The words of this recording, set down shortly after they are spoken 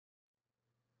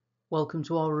Welcome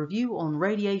to our review on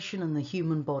radiation and the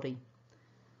human body.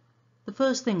 The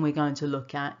first thing we're going to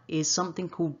look at is something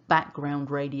called background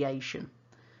radiation.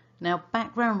 Now,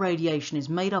 background radiation is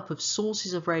made up of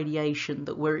sources of radiation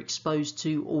that we're exposed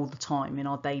to all the time in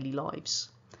our daily lives.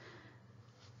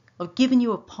 I've given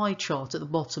you a pie chart at the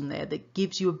bottom there that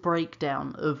gives you a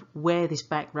breakdown of where this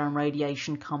background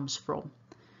radiation comes from.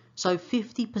 So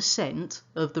 50%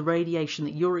 of the radiation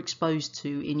that you're exposed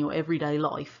to in your everyday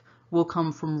life will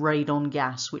come from radon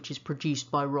gas, which is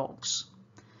produced by rocks.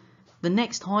 The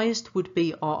next highest would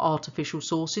be our artificial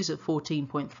sources at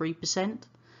 14.3%.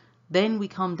 Then we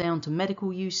come down to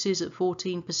medical uses at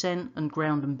 14% and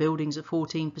ground and buildings at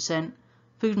 14%,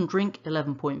 food and drink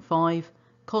 11.5%,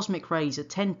 cosmic rays at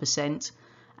 10%,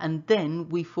 and then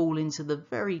we fall into the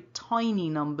very tiny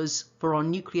numbers for our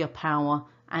nuclear power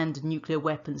and nuclear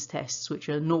weapons tests, which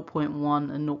are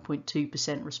 0.1 and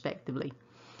 0.2% respectively.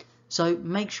 So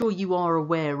make sure you are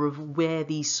aware of where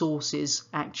these sources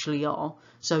actually are,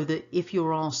 so that if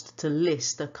you're asked to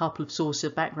list a couple of sources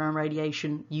of background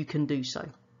radiation, you can do so.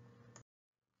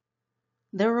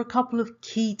 There are a couple of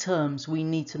key terms we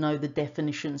need to know the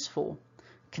definitions for: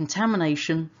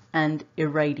 contamination and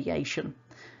irradiation.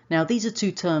 Now, these are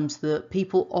two terms that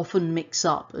people often mix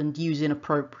up and use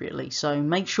inappropriately, so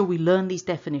make sure we learn these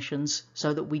definitions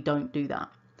so that we don't do that.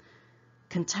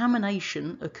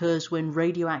 Contamination occurs when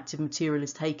radioactive material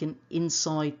is taken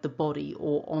inside the body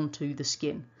or onto the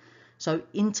skin. So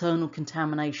internal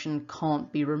contamination can't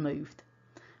be removed.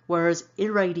 Whereas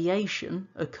irradiation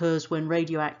occurs when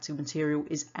radioactive material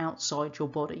is outside your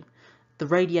body. The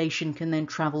radiation can then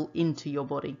travel into your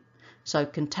body. So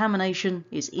contamination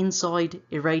is inside,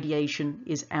 irradiation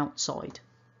is outside.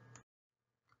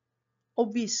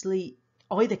 Obviously,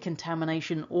 either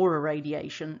contamination or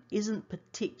irradiation isn't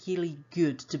particularly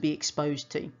good to be exposed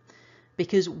to,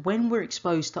 because when we're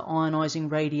exposed to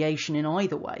ionizing radiation in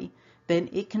either way, then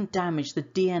it can damage the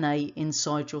DNA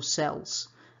inside your cells,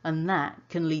 and that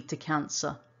can lead to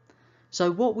cancer.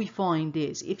 So what we find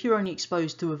is, if you're only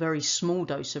exposed to a very small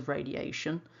dose of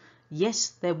radiation,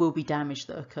 yes, there will be damage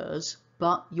that occurs,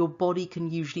 but your body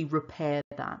can usually repair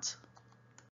that.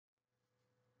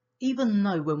 Even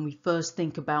though when we first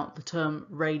think about the term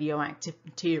radioactive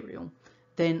material,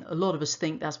 then a lot of us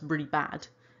think that's really bad.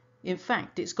 In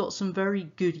fact, it's got some very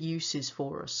good uses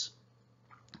for us.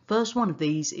 First one of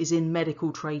these is in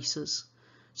medical tracers.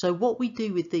 So what we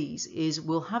do with these is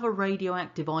we'll have a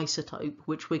radioactive isotope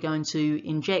which we're going to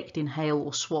inject, inhale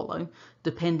or swallow,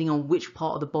 depending on which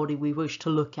part of the body we wish to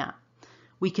look at.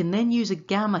 We can then use a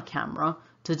gamma camera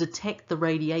to detect the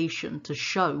radiation to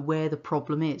show where the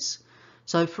problem is.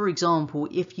 So for example,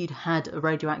 if you'd had a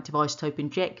radioactive isotope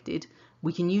injected,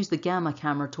 we can use the gamma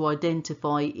camera to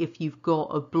identify if you've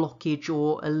got a blockage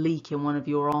or a leak in one of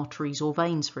your arteries or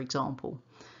veins, for example.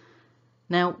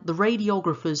 Now, the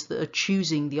radiographers that are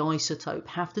choosing the isotope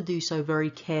have to do so very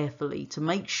carefully to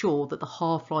make sure that the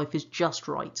half-life is just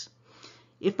right.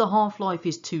 If the half-life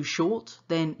is too short,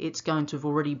 then it's going to have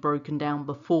already broken down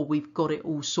before we've got it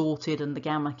all sorted and the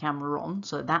gamma camera on,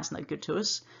 so that's no good to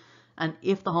us. And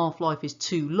if the half-life is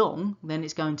too long, then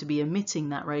it's going to be emitting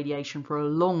that radiation for a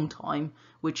long time,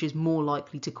 which is more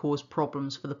likely to cause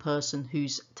problems for the person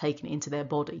who's taken it into their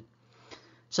body.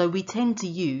 So we tend to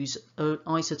use an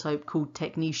isotope called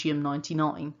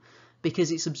technetium-99 because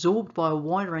it's absorbed by a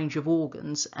wide range of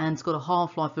organs and it's got a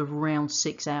half-life of around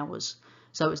 6 hours.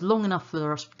 So it's long enough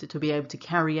for us to be able to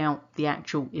carry out the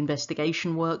actual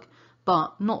investigation work,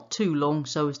 but not too long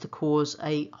so as to cause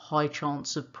a high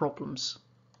chance of problems.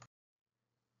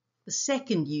 The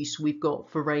second use we've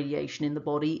got for radiation in the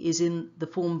body is in the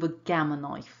form of a gamma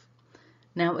knife.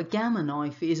 Now, a gamma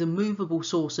knife is a movable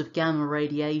source of gamma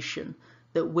radiation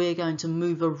that we're going to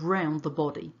move around the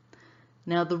body.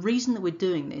 Now, the reason that we're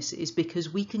doing this is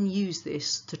because we can use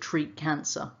this to treat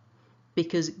cancer,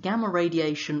 because gamma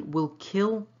radiation will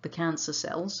kill the cancer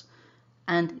cells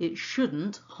and it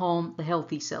shouldn't harm the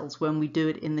healthy cells when we do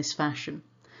it in this fashion.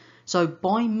 So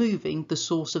by moving the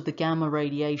source of the gamma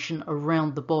radiation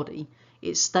around the body,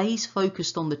 it stays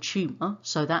focused on the tumour,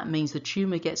 so that means the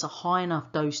tumour gets a high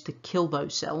enough dose to kill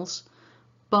those cells,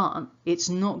 but it's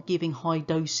not giving high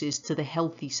doses to the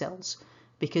healthy cells,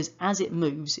 because as it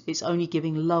moves, it's only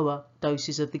giving lower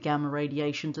doses of the gamma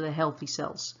radiation to the healthy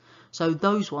cells. So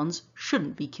those ones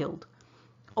shouldn't be killed.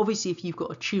 Obviously, if you've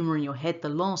got a tumour in your head, the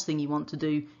last thing you want to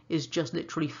do is just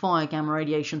literally fire gamma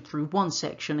radiation through one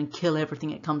section and kill everything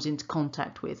it comes into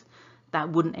contact with. That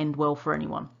wouldn't end well for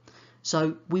anyone.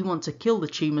 So we want to kill the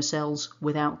tumour cells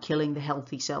without killing the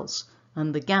healthy cells,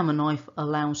 and the gamma knife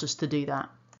allows us to do that.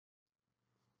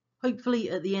 Hopefully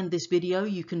at the end of this video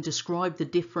you can describe the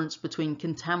difference between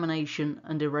contamination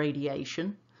and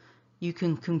irradiation. You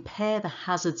can compare the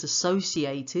hazards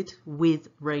associated with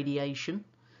radiation.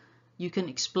 You can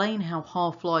explain how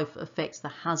half-life affects the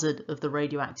hazard of the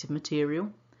radioactive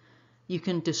material. You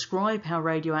can describe how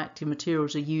radioactive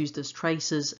materials are used as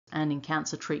tracers and in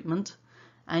cancer treatment.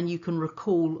 And you can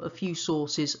recall a few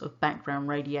sources of background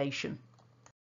radiation.